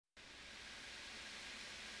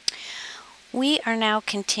We are now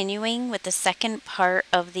continuing with the second part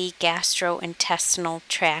of the gastrointestinal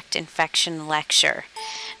tract infection lecture.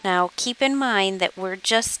 Now, keep in mind that we're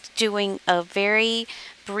just doing a very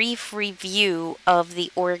brief review of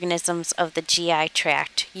the organisms of the GI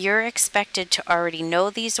tract. You're expected to already know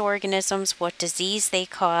these organisms, what disease they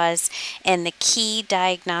cause, and the key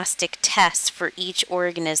diagnostic tests for each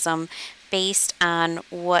organism based on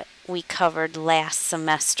what we covered last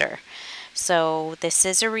semester. So this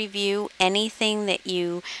is a review. Anything that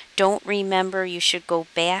you don't remember, you should go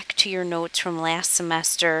back to your notes from last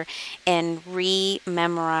semester and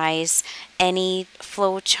re-memorize any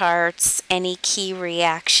flow charts, any key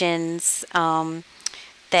reactions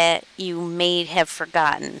that you may have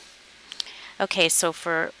forgotten. Okay, so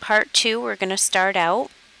for part 2, we're going to start out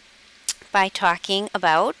by talking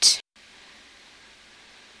about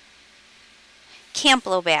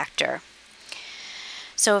Campylobacter.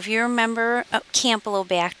 So if you remember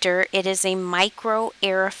Campylobacter, it is a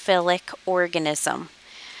microaerophilic organism.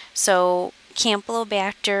 So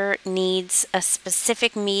Campylobacter needs a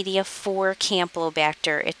specific media for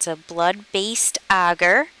Campylobacter. It's a blood-based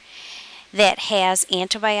agar that has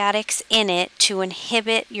antibiotics in it to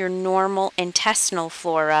inhibit your normal intestinal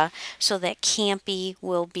flora so that Campy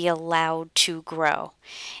will be allowed to grow.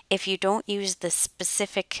 If you don't use the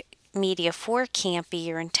specific media for Campy,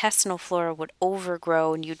 your intestinal flora would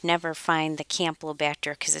overgrow and you'd never find the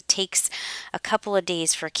Campylobacter because it takes a couple of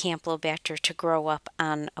days for Campylobacter to grow up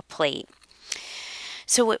on a plate.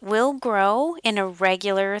 So it will grow in a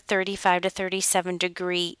regular 35 to 37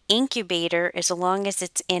 degree incubator as long as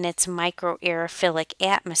it's in its microaerophilic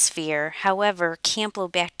atmosphere. However,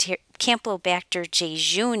 Campylobacter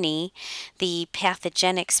jejuni, the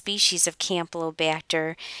pathogenic species of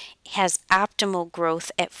Campylobacter, has optimal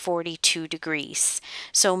growth at 42 degrees.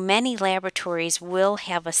 So many laboratories will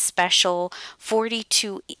have a special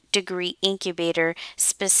 42 degree incubator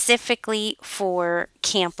specifically for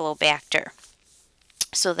Campylobacter.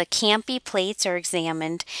 So the Campy plates are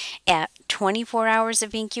examined at 24 hours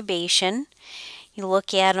of incubation. You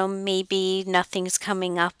look at them, maybe nothing's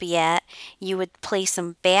coming up yet. You would place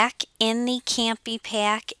them back in the Campy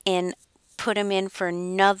pack and put them in for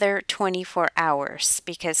another 24 hours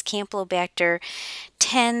because Campylobacter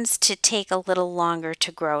tends to take a little longer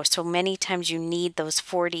to grow. So many times you need those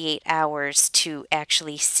 48 hours to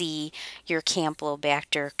actually see your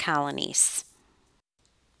Campylobacter colonies.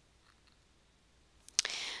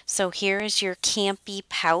 So here is your Campy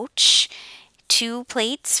pouch. 2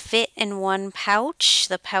 plates fit in 1 pouch.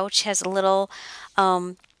 The pouch has a little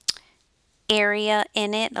area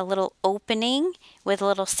in it, a little opening with a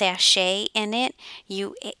little sachet in it.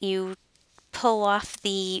 You pull off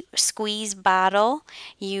the squeeze bottle,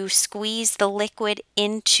 you squeeze the liquid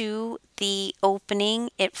into the opening,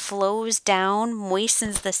 it flows down,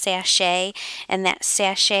 moistens the sachet, and that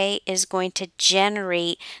sachet is going to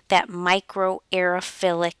generate that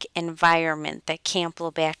microaerophilic environment that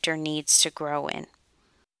Campylobacter needs to grow in.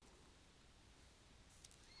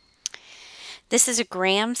 This is a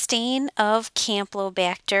gram stain of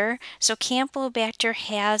Campylobacter. So Campylobacter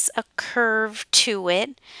has a curve to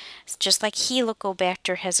it, just like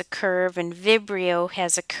Helicobacter has a curve and Vibrio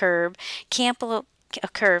has a curve. Campylobacter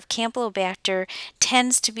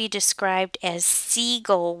tends to be described as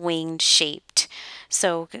seagull winged shaped.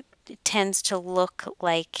 So it tends to look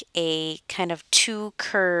like a kind of 2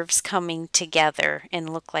 curves coming together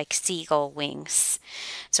and look like seagull wings.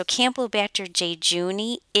 So Campylobacter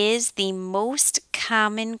jejuni is the most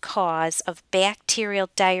common cause of bacterial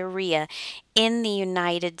diarrhea in the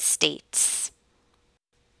United States.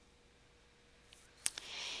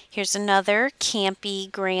 Here's another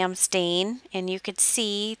Campy gram stain, and you could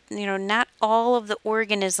see, not all of the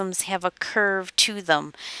organisms have a curve to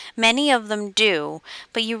them. Many of them do,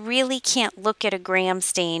 but you really can't look at a gram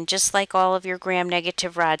stain just like all of your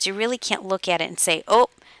gram-negative rods. You really can't look at it and say, oh,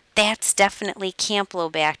 that's definitely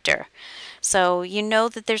Campylobacter. So you know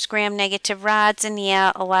that there's gram-negative rods, and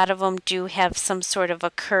yeah, a lot of them do have some sort of a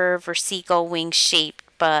curve or seagull wing shape,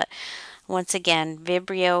 but once again,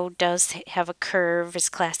 Vibrio does have a curve, is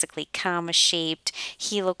classically comma-shaped.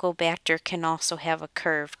 Helicobacter can also have a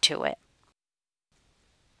curve to it.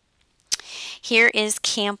 Here is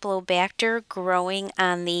Campylobacter growing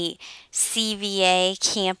on the CVA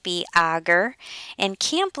Campy agar, and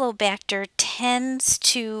Campylobacter tends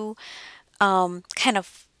to kind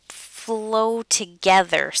of flow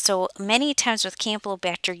together. So many times with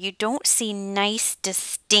Campylobacter, you don't see nice,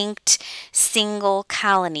 distinct single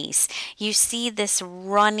colonies. You see this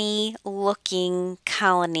runny looking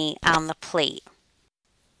colony on the plate.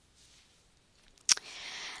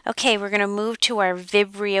 Okay, we're going to move to our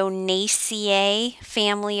Vibrionaceae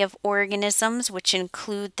family of organisms, which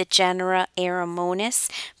include the genera Aeromonas,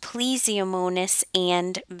 Plesiomonas,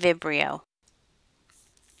 and Vibrio.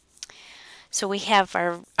 So we have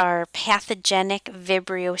our pathogenic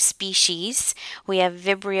Vibrio species. We have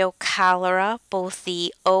Vibrio cholera, both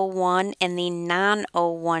the O1 and the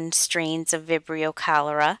non-O1 strains of Vibrio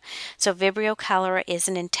cholera. So Vibrio cholera is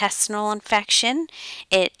an intestinal infection.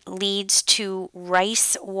 It leads to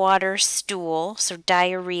rice water stool, so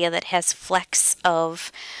diarrhea that has flecks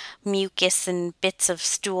of mucus and bits of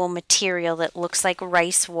stool material that looks like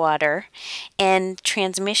rice water, and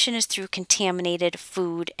transmission is through contaminated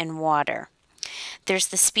food and water. There's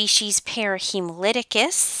the species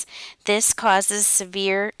Parahemolyticus. This causes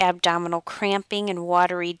severe abdominal cramping and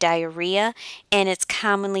watery diarrhea, and it's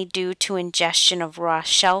commonly due to ingestion of raw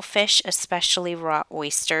shellfish, especially raw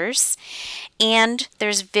oysters. And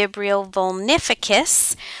there's Vibrio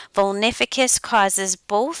vulnificus. Vulnificus causes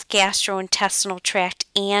both gastrointestinal tract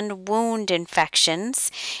and wound infections.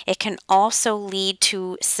 It can also lead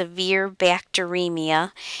to severe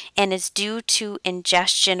bacteremia and is due to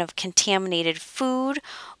ingestion of contaminated food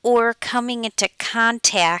or coming into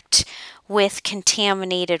contact with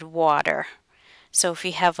contaminated water. So if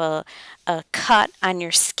you have a cut on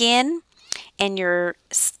your skin and you're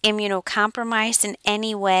immunocompromised in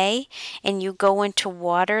any way and you go into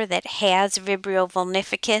water that has Vibrio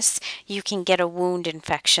vulnificus, you can get a wound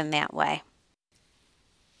infection that way.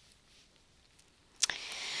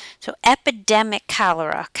 So epidemic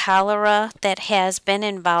cholera, cholera that has been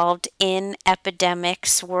involved in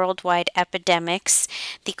epidemics, worldwide epidemics.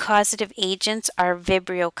 The causative agents are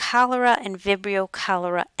Vibrio cholera and Vibrio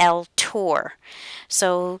cholera L-Tor.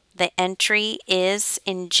 So the entry is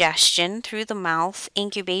ingestion through the mouth.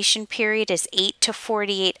 Incubation period is 8 to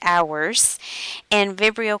 48 hours. And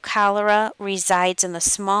Vibrio cholera resides in the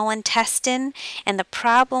small intestine. And the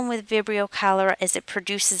problem with Vibrio cholera is it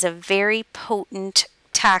produces a very potent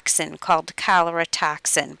toxin called cholera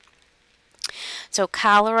toxin. So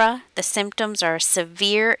cholera, the symptoms are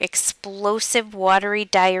severe, explosive, watery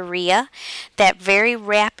diarrhea that very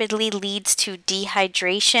rapidly leads to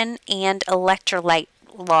dehydration and electrolyte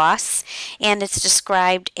loss, and it's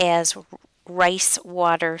described as rice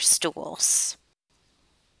water stools.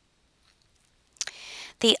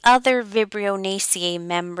 The other Vibrionaceae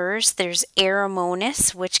members, there's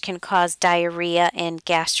Aeromonas, which can cause diarrhea and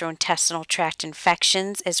gastrointestinal tract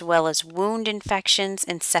infections, as well as wound infections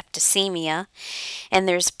and septicemia. And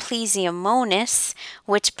there's Plesiomonas,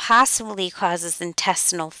 which possibly causes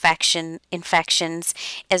intestinal infections,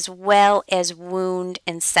 as well as wound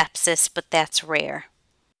and sepsis, but that's rare.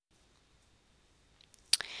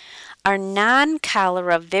 Our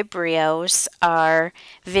non-cholera vibrios are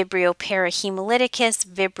Vibrio parahemolyticus,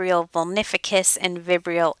 Vibrio vulnificus, and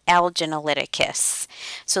Vibrio alginolyticus.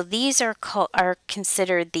 So these are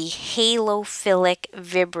considered the halophilic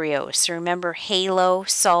vibrios. So remember halo,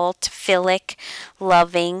 salt, philic,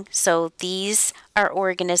 loving. So these are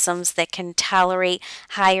organisms that can tolerate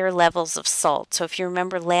higher levels of salt. So if you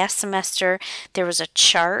remember last semester, there was a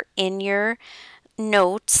chart in your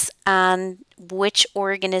notes on which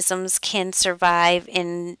organisms can survive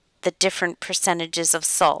in the different percentages of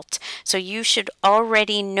salt. So you should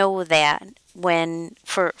already know that when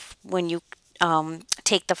you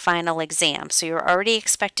take the final exam. So you're already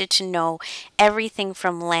expected to know everything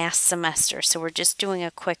from last semester. So we're just doing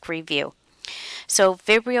a quick review. So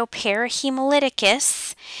Vibrio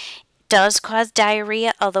parahemolyticus does cause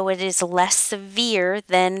diarrhea, although it is less severe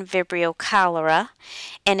than Vibrio cholera,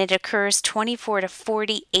 and it occurs 24 to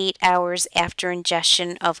 48 hours after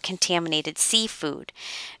ingestion of contaminated seafood.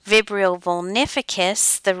 Vibrio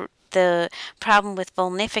vulnificus, the problem with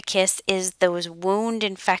vulnificus is those wound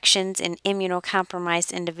infections in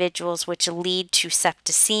immunocompromised individuals which lead to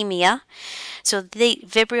septicemia. So the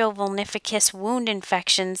Vibrio vulnificus wound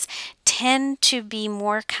infections tend to be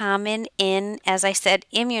more common in, as I said,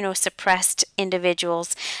 immunosuppressed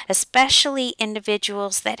individuals, especially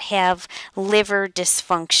individuals that have liver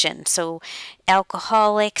dysfunction. So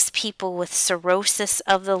alcoholics, people with cirrhosis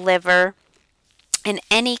of the liver, and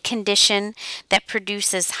any condition that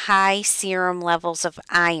produces high serum levels of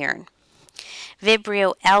iron.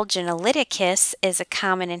 Vibrio alginolyticus is a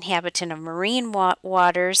common inhabitant of marine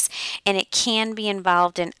waters, and it can be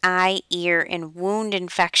involved in eye, ear, and wound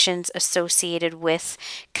infections associated with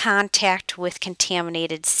contact with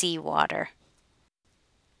contaminated seawater.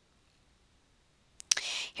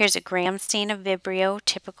 Here's a gram stain of Vibrio,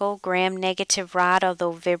 typical gram-negative rod,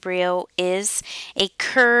 although Vibrio is a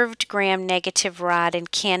curved gram-negative rod and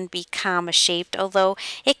can be comma-shaped, although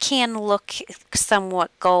it can look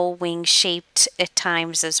somewhat gull wing shaped at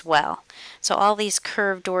times as well. So all these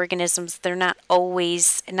curved organisms, they're not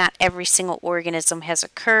every single organism has a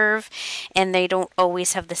curve, and they don't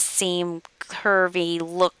always have the same curvy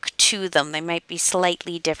look to them. They might be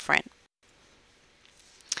slightly different.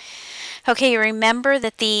 Okay, remember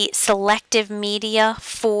that the selective media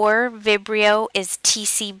for Vibrio is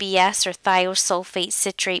TCBS, or thiosulfate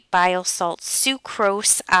citrate bile salt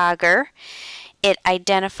sucrose agar. It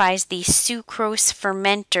identifies the sucrose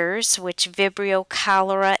fermenters, which Vibrio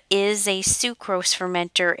cholera is a sucrose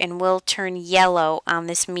fermenter and will turn yellow on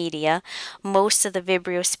this media. Most of the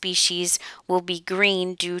Vibrio species will be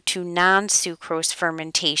green due to non-sucrose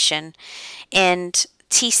fermentation. And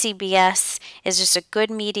TCBS is just a good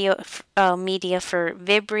media for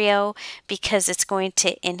Vibrio because it's going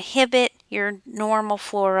to inhibit your normal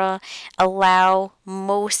flora, allow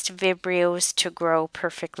most Vibrios to grow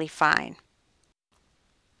perfectly fine.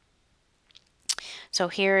 So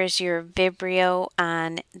here is your Vibrio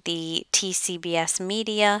on the TCBS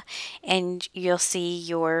media, and you'll see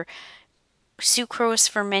your sucrose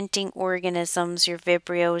fermenting organisms, your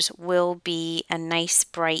Vibrios, will be a nice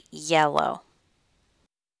bright yellow.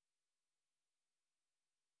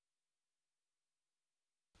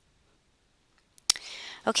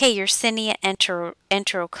 Okay, Yersinia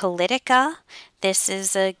enterocolítica. This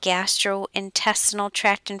is a gastrointestinal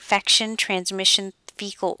tract infection, transmission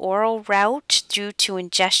fecal oral route due to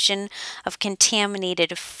ingestion of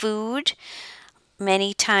contaminated food.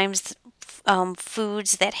 Many times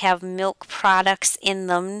foods that have milk products in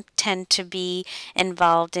them tend to be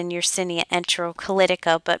involved in Yersinia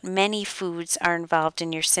enterocolitica, but many foods are involved in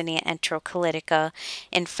Yersinia enterocolitica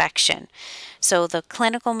infection. So the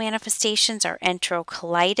clinical manifestations are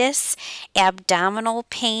enterocolitis, abdominal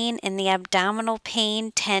pain, and the abdominal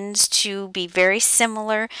pain tends to be very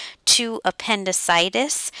similar to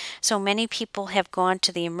appendicitis. So many people have gone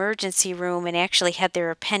to the emergency room and actually had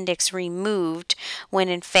their appendix removed when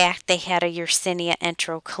in fact they had a Yersinia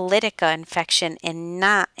enterocolitica infection and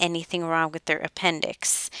not anything wrong with their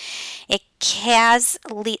appendix. It has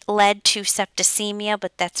led to septicemia,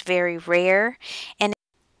 but that's very rare. And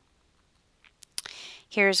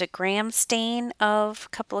here's a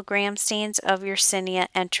couple of gram stains of Yersinia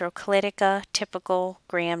enterocolitica, typical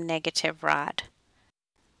gram-negative rod.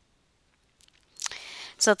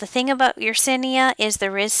 So the thing about Yersinia is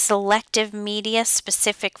there is selective media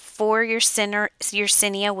specific for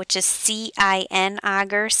Yersinia, which is CIN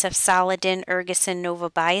agar, cephsalidin, ergocin,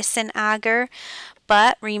 novobiacin agar.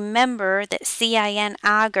 But remember that CIN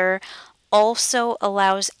agar also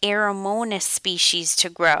allows Aeromonas species to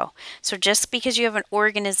grow. So just because you have an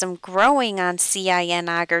organism growing on CIN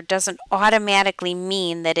agar doesn't automatically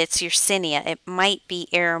mean that it's Yersinia. It might be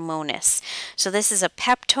Aeromonas. So this is a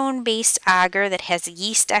peptone-based agar that has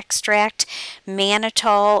yeast extract.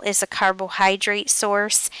 Mannitol is a carbohydrate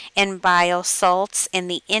source, and bile salts, and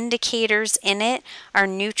the indicators in it are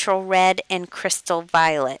neutral red and crystal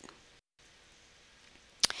violet.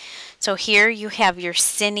 So here you have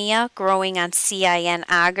Yersinia growing on CIN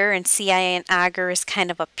agar, and CIN agar is kind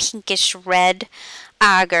of a pinkish red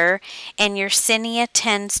agar, and Yersinia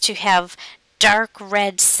tends to have dark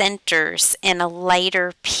red centers and a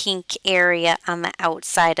lighter pink area on the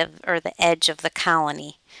outside of, or the edge of the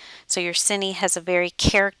colony. So Yersinia has a very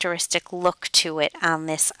characteristic look to it on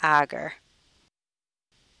this agar.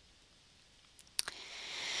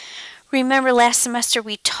 Remember last semester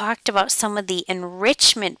we talked about some of the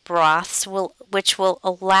enrichment broths which will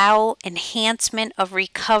allow enhancement of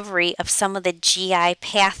recovery of some of the GI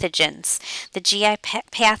pathogens. The GI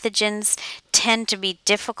pathogens tend to be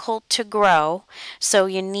difficult to grow, so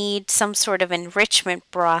you need some sort of enrichment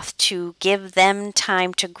broth to give them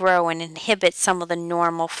time to grow and inhibit some of the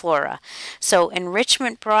normal flora. So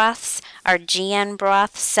enrichment broths are GN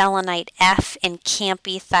broth, selenite F, and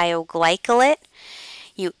Campi thioglycolate.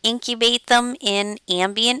 You incubate them in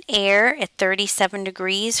ambient air at 37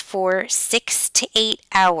 degrees for 6 to 8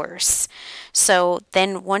 hours. So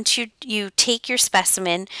then once you take your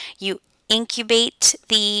specimen, you incubate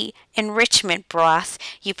the enrichment broth.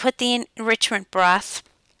 You put the enrichment broth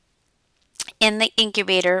in the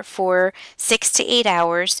incubator for 6 to 8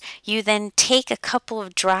 hours. You then take a couple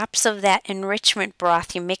of drops of that enrichment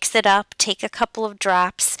broth, you mix it up, take a couple of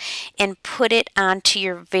drops, and put it onto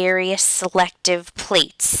your various selective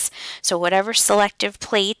plates. So whatever selective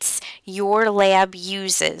plates your lab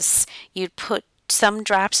uses, you'd put some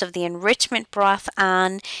drops of the enrichment broth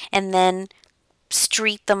on, and then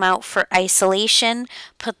street them out for isolation,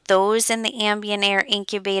 put those in the ambient air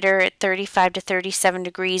incubator at 35 to 37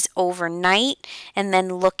 degrees overnight, and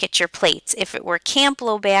then look at your plates. If it were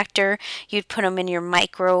Campylobacter, you'd put them in your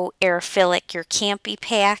micro aerophilic, your Campy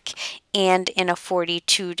pack, and in a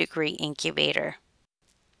 42-degree incubator.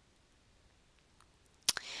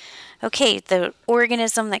 Okay, the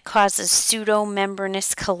organism that causes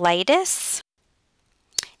pseudomembranous colitis,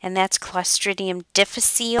 and that's Clostridium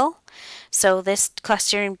difficile. So this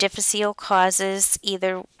Clostridium difficile causes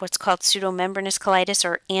either what's called pseudomembranous colitis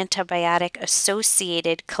or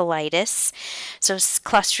antibiotic-associated colitis. So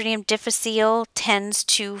Clostridium difficile tends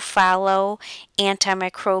to follow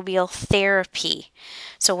antimicrobial therapy.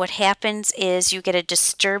 So what happens is you get a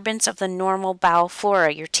disturbance of the normal bowel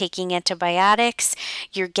flora. You're taking antibiotics,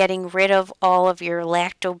 you're getting rid of all of your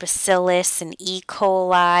lactobacillus and E.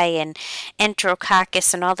 coli and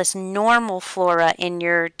enterococcus and all this normal flora in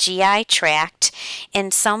your GI tract.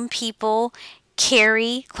 And some people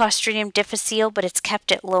carry Clostridium difficile, but it's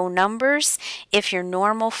kept at low numbers. If your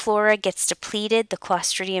normal flora gets depleted, the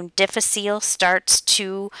Clostridium difficile starts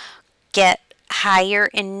to get higher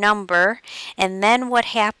in number, and then what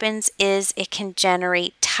happens is it can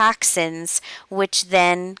generate toxins, which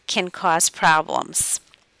then can cause problems.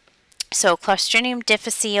 So Clostridium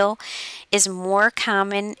difficile is more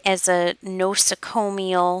common as a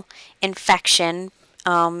nosocomial infection.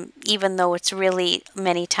 Even though it's really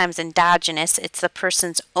many times endogenous, it's the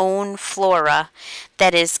person's own flora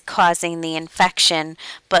that is causing the infection.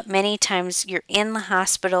 But many times you're in the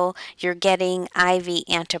hospital, you're getting IV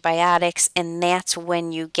antibiotics, and that's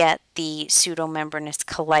when you get the pseudomembranous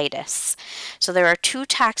colitis. So there are two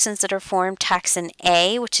toxins that are formed: toxin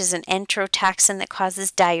A, which is an enterotoxin that causes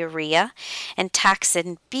diarrhea, and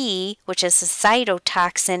toxin B, which is a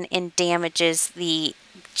cytotoxin and damages the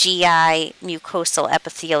GI mucosal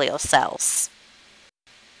epithelial cells.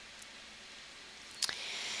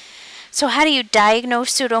 So how do you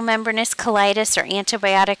diagnose pseudomembranous colitis or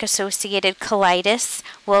antibiotic-associated colitis?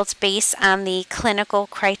 Well, it's based on the clinical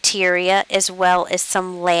criteria as well as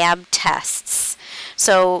some lab tests.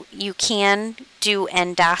 So you can do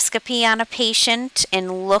endoscopy on a patient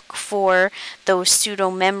and look for those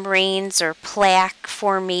pseudomembranes or plaque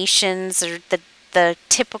formations or the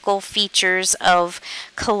typical features of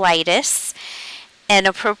colitis. An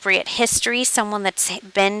appropriate history, someone that's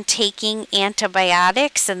been taking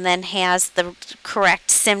antibiotics and then has the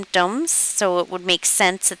correct symptoms, so it would make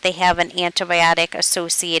sense that they have an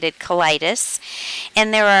antibiotic-associated colitis.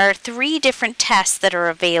 And there are 3 different tests that are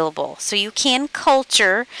available. So you can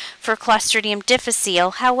culture for Clostridium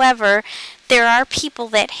difficile. However, there are people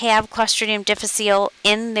that have Clostridium difficile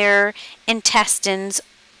in their intestines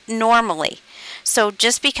normally. So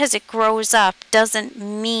just because it grows up doesn't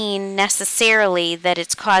mean necessarily that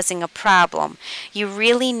it's causing a problem. You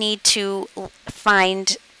really need to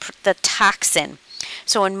find the toxin.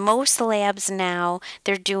 So in most labs now,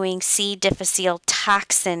 they're doing C. difficile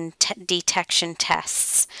toxin detection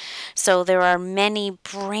tests. So there are many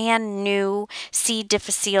brand new C.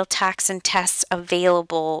 difficile toxin tests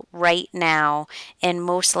available right now, and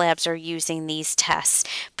most labs are using these tests.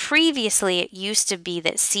 Previously, it used to be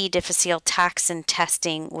that C. difficile toxin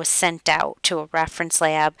testing was sent out to a reference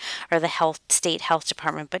lab or the state health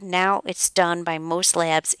department, but now it's done by most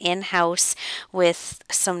labs in-house with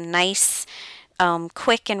some nice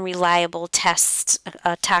quick and reliable tests,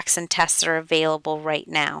 toxin tests are available right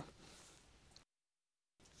now.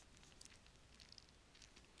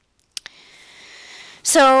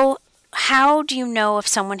 So how do you know if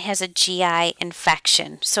someone has a GI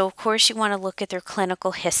infection? So of course you want to look at their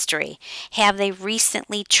clinical history. Have they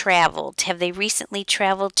recently traveled? Have they recently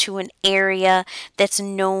traveled to an area that's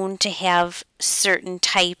known to have certain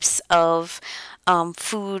types of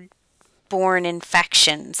food foodborne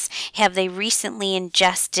infections? Have they recently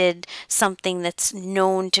ingested something that's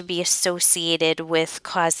known to be associated with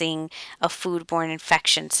causing a foodborne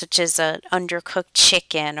infection, such as an undercooked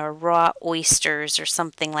chicken or raw oysters or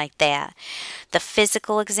something like that? The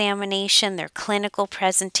physical examination, their clinical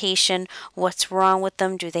presentation, what's wrong with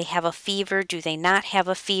them? Do they have a fever? Do they not have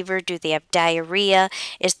a fever? Do they have diarrhea?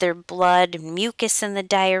 Is there blood mucus in the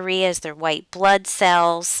diarrhea? Is there white blood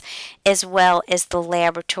cells? As well as the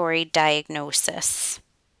laboratory diagnosis.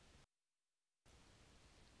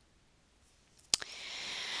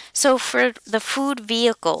 So for the food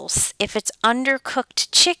vehicles, if it's undercooked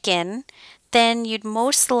chicken, then you'd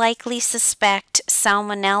most likely suspect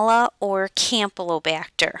Salmonella or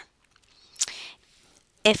Campylobacter.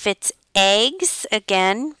 If it's Eggs,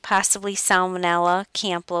 again, possibly Salmonella,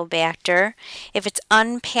 Campylobacter. If it's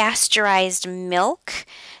unpasteurized milk,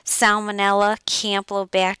 Salmonella,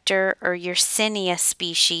 Campylobacter, or Yersinia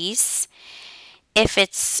species. If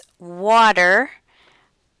it's water,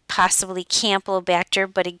 possibly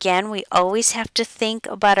Campylobacter, but again, we always have to think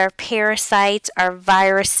about our parasites, our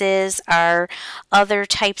viruses, our other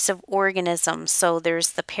types of organisms. So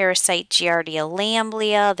there's the parasite Giardia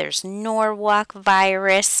lamblia, there's Norwalk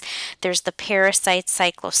virus, there's the parasite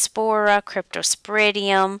Cyclospora,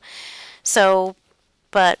 Cryptosporidium. So,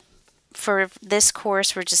 but for this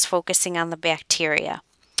course, we're just focusing on the bacteria.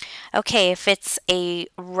 Okay, if it's a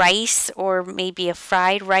rice or maybe a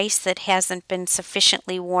fried rice that hasn't been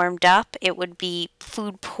sufficiently warmed up, it would be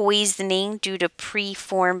food poisoning due to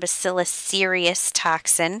preformed Bacillus cereus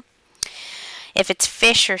toxin. If it's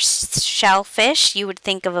fish or shellfish, you would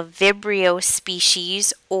think of a Vibrio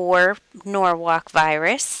species or Norwalk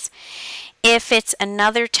virus. If it's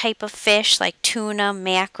another type of fish like tuna,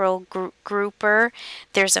 mackerel, grouper,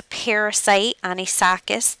 there's a parasite,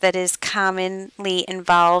 Anisakis, that is commonly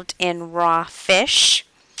involved in raw fish.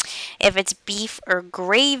 If it's beef or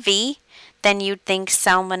gravy, then you'd think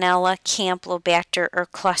Salmonella, Campylobacter, or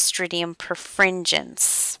Clostridium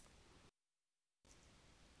perfringens.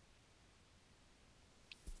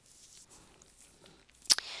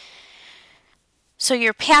 So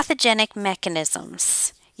your pathogenic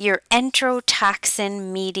mechanisms. Your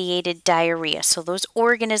enterotoxin-mediated diarrhea, so those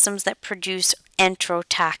organisms that produce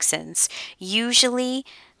enterotoxins. Usually,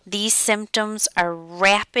 these symptoms are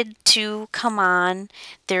rapid to come on.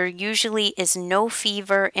 There usually is no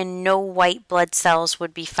fever and no white blood cells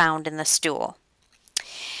would be found in the stool.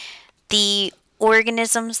 The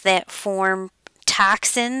organisms that form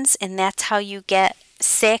toxins, and that's how you get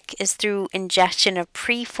sick, is through ingestion of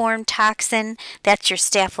preformed toxin. That's your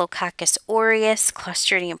Staphylococcus aureus,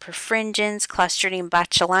 Clostridium perfringens, Clostridium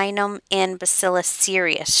botulinum, and Bacillus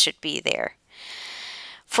cereus should be there.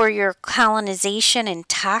 For your colonization and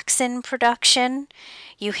toxin production,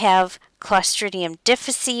 you have Clostridium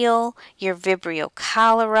difficile, your Vibrio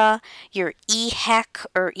cholera, your EHEC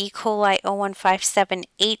or E. coli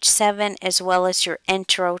 0157H7, as well as your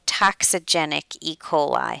enterotoxigenic E.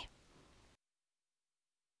 coli.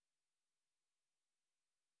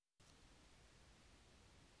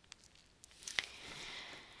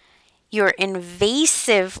 Your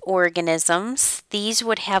invasive organisms, these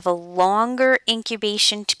would have a longer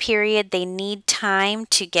incubation period. They need time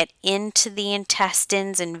to get into the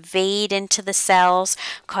intestines, invade into the cells,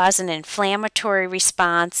 cause an inflammatory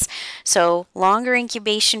response. So longer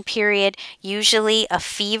incubation period, usually a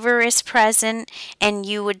fever is present, and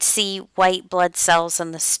you would see white blood cells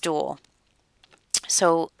in the stool.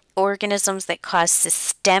 So organisms that can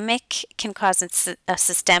cause a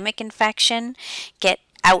systemic infection, get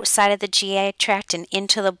outside of the GI tract and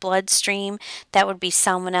into the bloodstream. That would be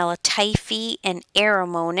Salmonella typhi and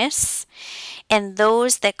Aeromonas. And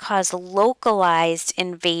those that cause localized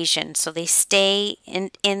invasion, so they stay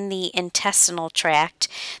in the intestinal tract,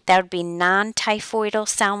 that would be non-typhoidal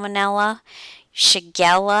Salmonella,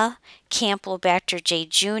 Shigella, Campylobacter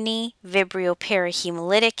jejuni, Vibrio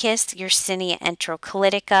parahemolyticus, Yersinia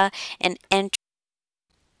enterocolitica, and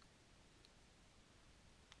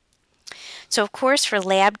So, of course, for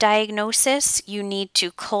lab diagnosis, you need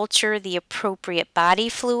to culture the appropriate body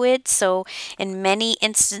fluid. So, in many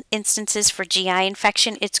instances for GI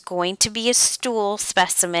infection, it's going to be a stool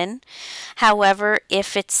specimen. However,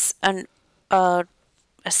 if it's a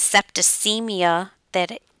septicemia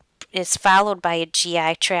that is followed by a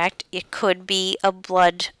GI tract, it could be a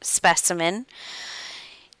blood specimen.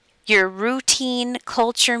 Your routine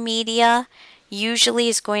culture media usually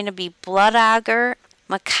is going to be blood agar,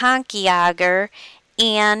 McConkey agar,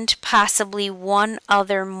 and possibly one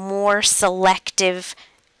other more selective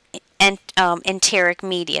enteric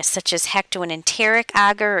media, such as hectoenteric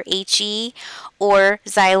agar or HE, or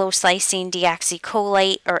xylosysine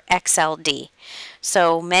deoxycholate or XLD.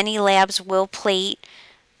 So many labs will plate.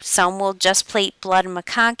 Some will just plate blood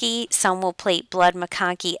McConkey, some will plate blood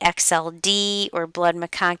McConkey XLD or blood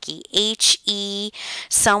McConkey HE.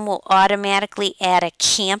 Some will automatically add a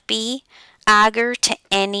Campy agar to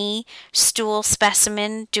any stool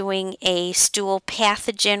specimen doing a stool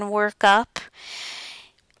pathogen workup.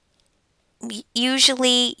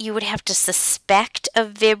 Usually you would have to suspect a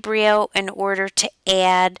Vibrio in order to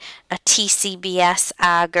add a TCBS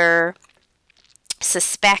agar,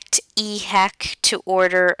 suspect EHEC to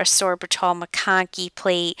order a sorbitol McConkey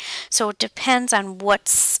plate. So it depends on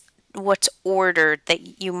what's what's ordered,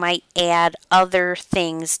 that you might add other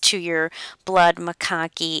things to your blood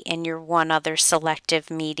McConkey and your one other selective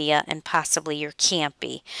media and possibly your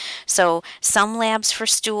Campy. So some labs for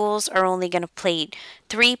stools are only going to plate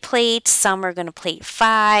 3 plates, some are going to plate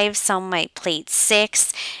 5, some might plate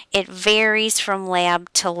 6. It varies from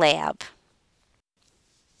lab to lab.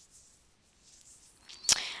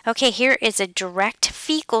 Okay, here is a direct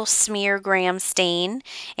fecal smear gram stain,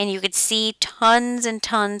 and you could see tons and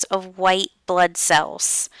tons of white blood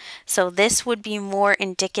cells. So this would be more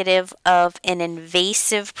indicative of an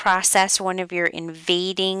invasive process, one of your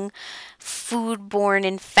invading foodborne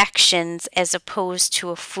infections as opposed to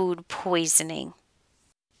a food poisoning.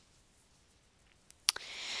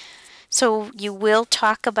 So you will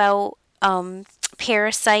talk about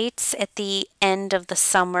parasites at the end of the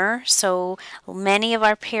summer. So many of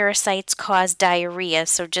our parasites cause diarrhea.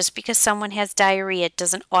 So just because someone has diarrhea, it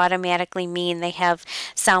doesn't automatically mean they have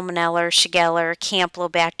Salmonella, or Shigella, or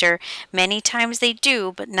Campylobacter. Many times they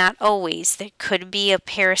do, but not always. There could be a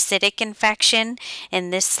parasitic infection.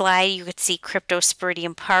 In this slide, you could see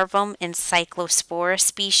Cryptosporidium parvum and Cyclospora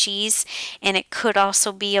species, and it could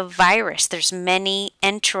also be a virus. There's many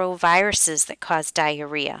enteroviruses that cause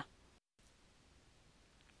diarrhea.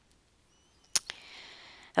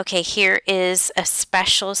 Okay, here is a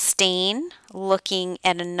special stain looking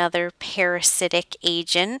at another parasitic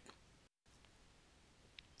agent.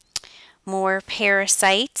 More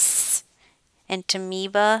parasites,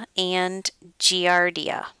 Entamoeba and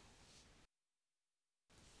Giardia.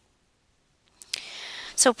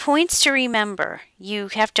 So points to remember, you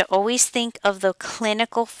have to always think of the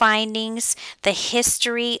clinical findings, the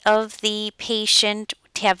history of the patient.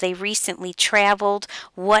 Have they recently traveled?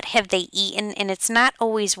 What have they eaten? And it's not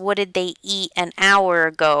always what did they eat an hour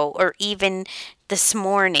ago or even this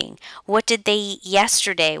morning. What did they eat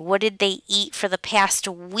yesterday? What did they eat for the past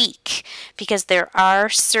week? Because there are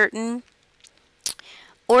certain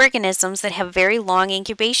organisms that have very long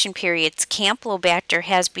incubation periods. Campylobacter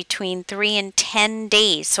has between 3 and 10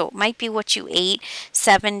 days, so it might be what you ate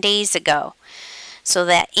 7 days ago. So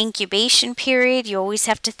that incubation period, you always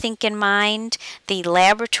have to think in mind the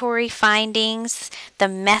laboratory findings, the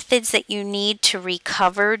methods that you need to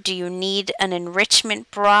recover. Do you need an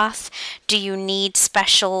enrichment broth? Do you need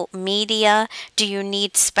special media? Do you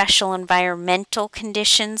need special environmental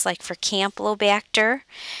conditions like for Campylobacter?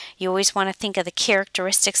 You always want to think of the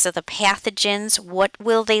characteristics of the pathogens. What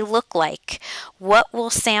will they look like? What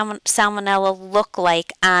will Salmonella look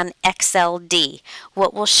like on XLD?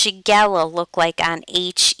 What will Shigella look like on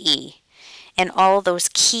HE? And all those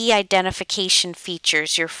key identification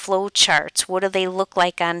features, your flow charts, what do they look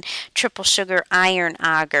like on triple sugar iron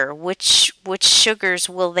agar? Which sugars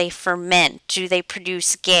will they ferment? Do they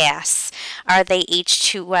produce gas? Are they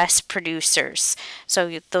H2S producers?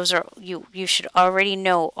 So those are you should already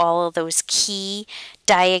know all of those key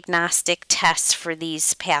diagnostic tests for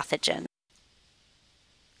these pathogens.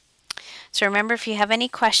 So remember, if you have any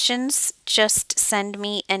questions, just send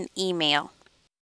me an email.